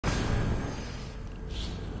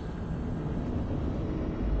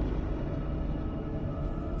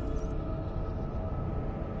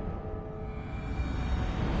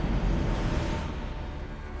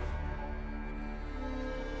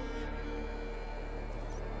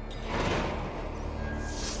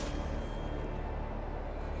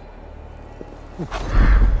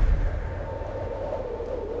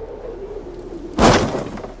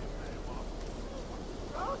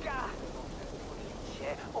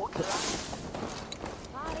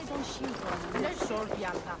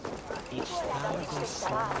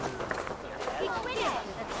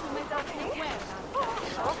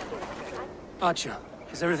Archer,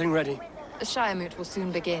 is everything ready? The Shiremoot will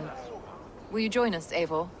soon begin. Will you join us,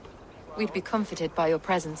 Eivor? We'd be comforted by your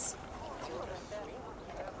presence.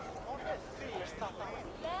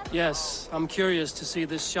 Yes, I'm curious to see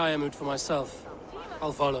this Shiremoot for myself.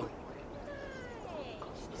 I'll follow.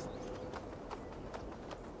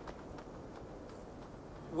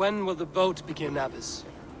 When will the vote begin, Abbess?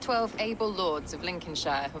 12 able lords of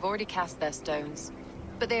Lincolnshire have already cast their stones,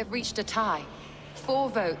 but they have reached a tie. 4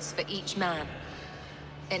 votes for each man.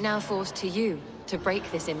 It now falls to you to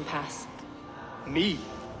break this impasse. Me?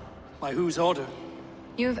 By whose order?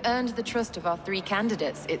 You have earned the trust of our 3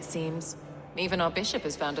 candidates, it seems. Even our bishop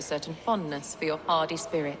has found a certain fondness for your hardy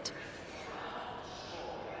spirit.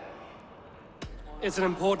 It's an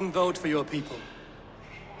important vote for your people.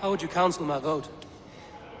 How would you counsel my vote?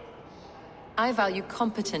 I value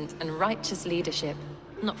competent and righteous leadership,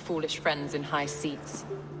 not foolish friends in high seats.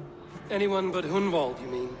 Anyone but Hunwald, you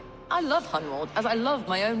mean? I love Hunwald, as I love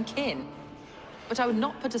my own kin. But I would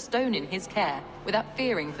not put a stone in his care without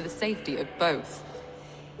fearing for the safety of both.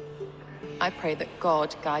 I pray that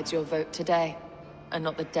God guides your vote today, and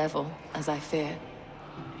not the devil, as I fear.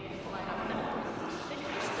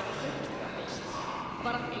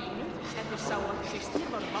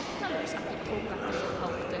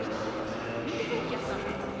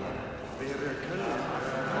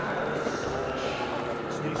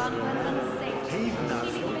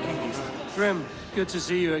 Grim, good to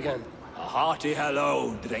see you again. A hearty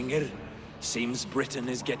hello, Drenger. Seems Britain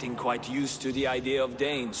is getting quite used to the idea of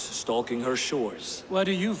Danes stalking her shores. Where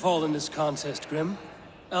do you fall in this contest, Grim?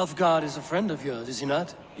 Elfgard is a friend of yours, is he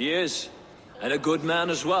not? He is, and a good man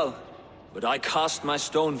as well. But I cast my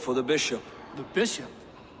stone for the bishop. The bishop?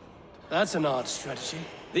 That's an odd strategy.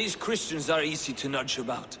 These Christians are easy to nudge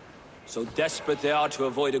about. So desperate they are to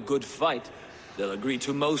avoid a good fight, they'll agree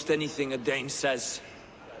to most anything a Dane says.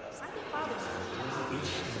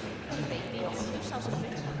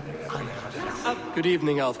 Good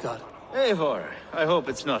evening, Alfgard. Eivor, I hope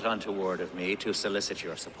it's not untoward of me to solicit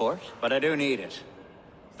your support, but I do need it.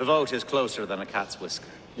 The vote is closer than a cat's whisker.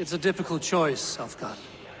 It's a difficult choice, Alfgard.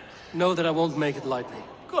 Know that I won't make it lightly.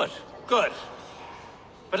 Good, good.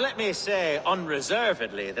 But let me say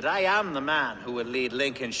unreservedly that I am the man who will lead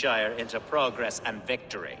Lincolnshire into progress and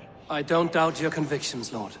victory. I don't doubt your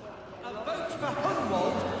convictions, Lord. A vote for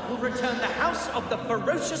Hunwald will return the House of the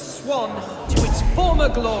Ferocious Swan to its former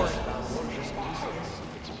glory.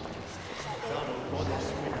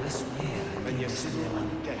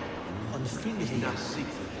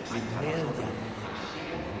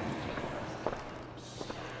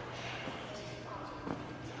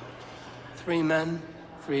 Three men,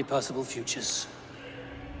 3 possible futures.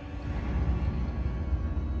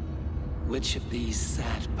 Which of these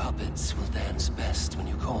sad puppets will dance best when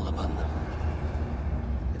you call upon them?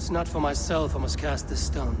 It's not for myself I must cast this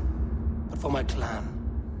stone, but for my clan.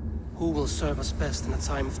 Who will serve us best in a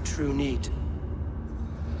time of true need?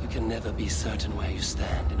 You can never be certain where you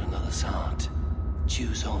stand in another's heart.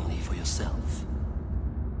 Choose only for yourself.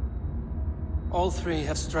 All 3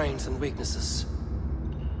 have strengths and weaknesses.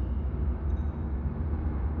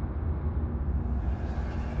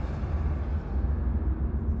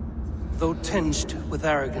 Though tinged with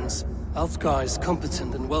arrogance, Alfgar is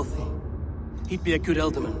competent and wealthy. He'd be a good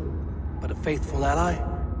Elderman, but a faithful ally?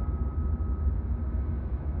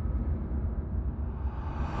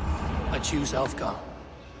 I choose Alfgar.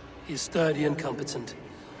 He is sturdy and competent,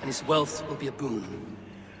 and his wealth will be a boon.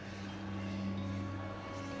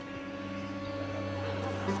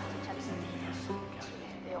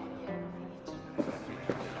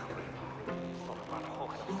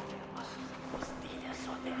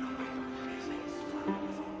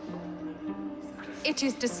 It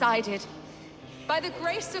is decided. By the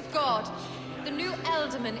grace of God, the new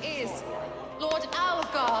Elderman is Lord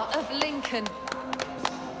Alfgar of Lincoln.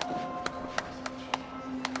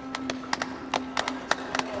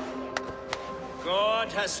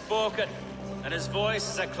 God has spoken, and his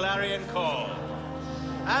voice is a clarion call.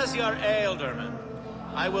 As your Ealdorman,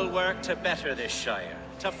 I will work to better this Shire,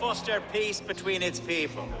 to foster peace between its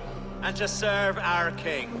people, and to serve our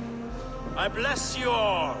king. I bless you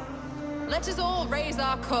all. Let us all raise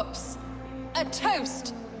our cups. A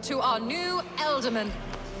toast to our new Elderman.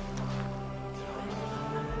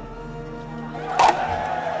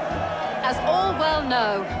 As all well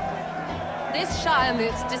know, This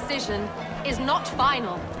Shiremoot's decision is not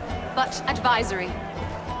final, but advisory.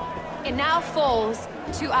 It now falls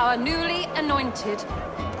to our newly anointed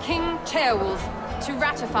King Ceolwulf to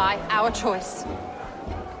ratify our choice.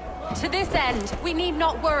 To this end, we need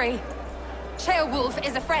not worry. Ceolwulf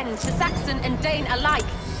is a friend to Saxon and Dane alike,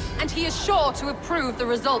 and he is sure to approve the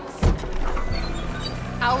results.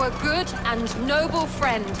 Our good and noble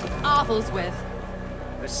friend, Arthelswith.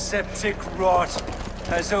 A septic rot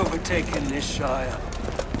has overtaken this Shire.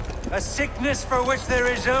 A sickness for which there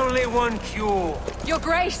is only one cure. Your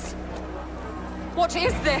Grace! What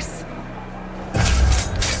is this?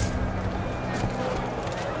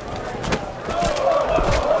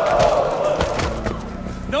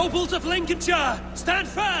 Nobles of Lincolnshire, stand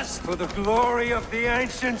fast! For the glory of the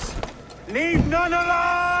ancients, leave none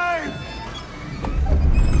alive!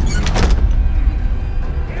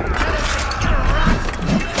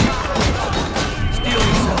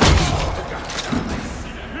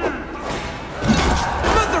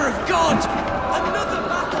 Mother of God! Another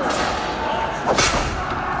battle!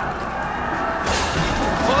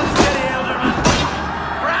 Hold steady, Elderman.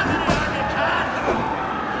 Grab it if you can.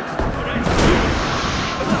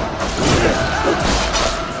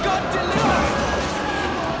 God deliver!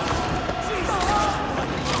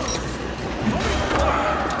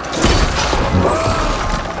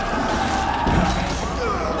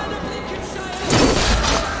 Men of Lincolnshire!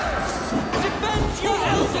 Defend your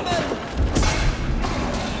Elderman!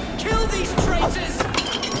 Kill these traitors!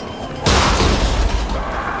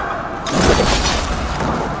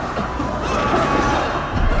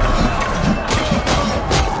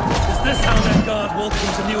 Is this how that guard walked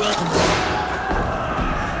into New Eldenburg?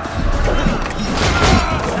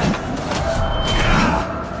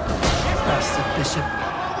 Bastard Bishop.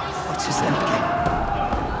 What's his endgame?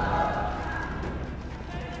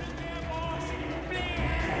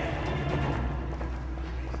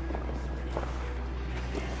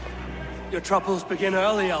 Your troubles begin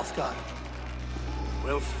early, Alfgard.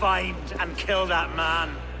 We'll find and kill that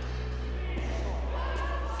man.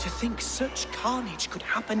 To think such carnage could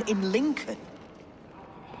happen in Lincoln.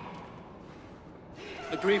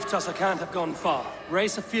 The grief tosser can't have gone far.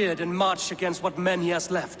 Raise a feared and march against what men he has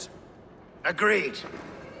left. Agreed.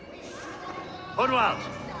 Hunwald,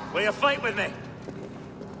 will you fight with me?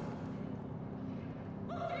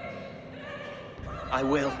 I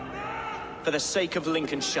will. For the sake of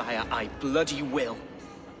Lincolnshire, I bloody will.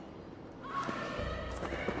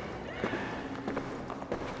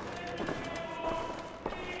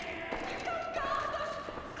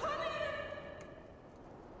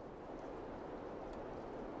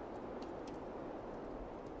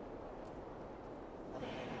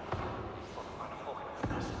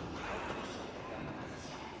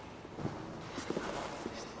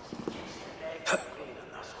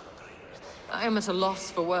 I am at a loss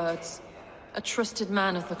for words. A trusted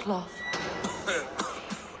man of the cloth.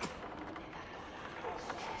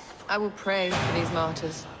 I will pray for these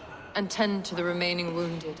martyrs, and tend to the remaining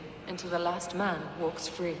wounded, until the last man walks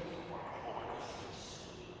free.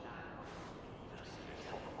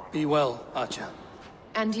 Be well, Archer.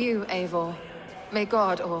 And you, Eivor. May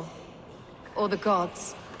God, or the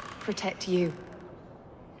gods, protect you.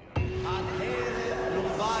 Ad here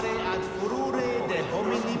lubare ad furore de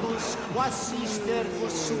hominibus quasi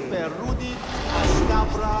stercus super rudit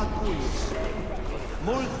ascabra cuius.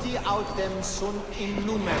 Multi autem sunt in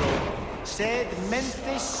numero, sed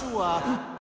mente sua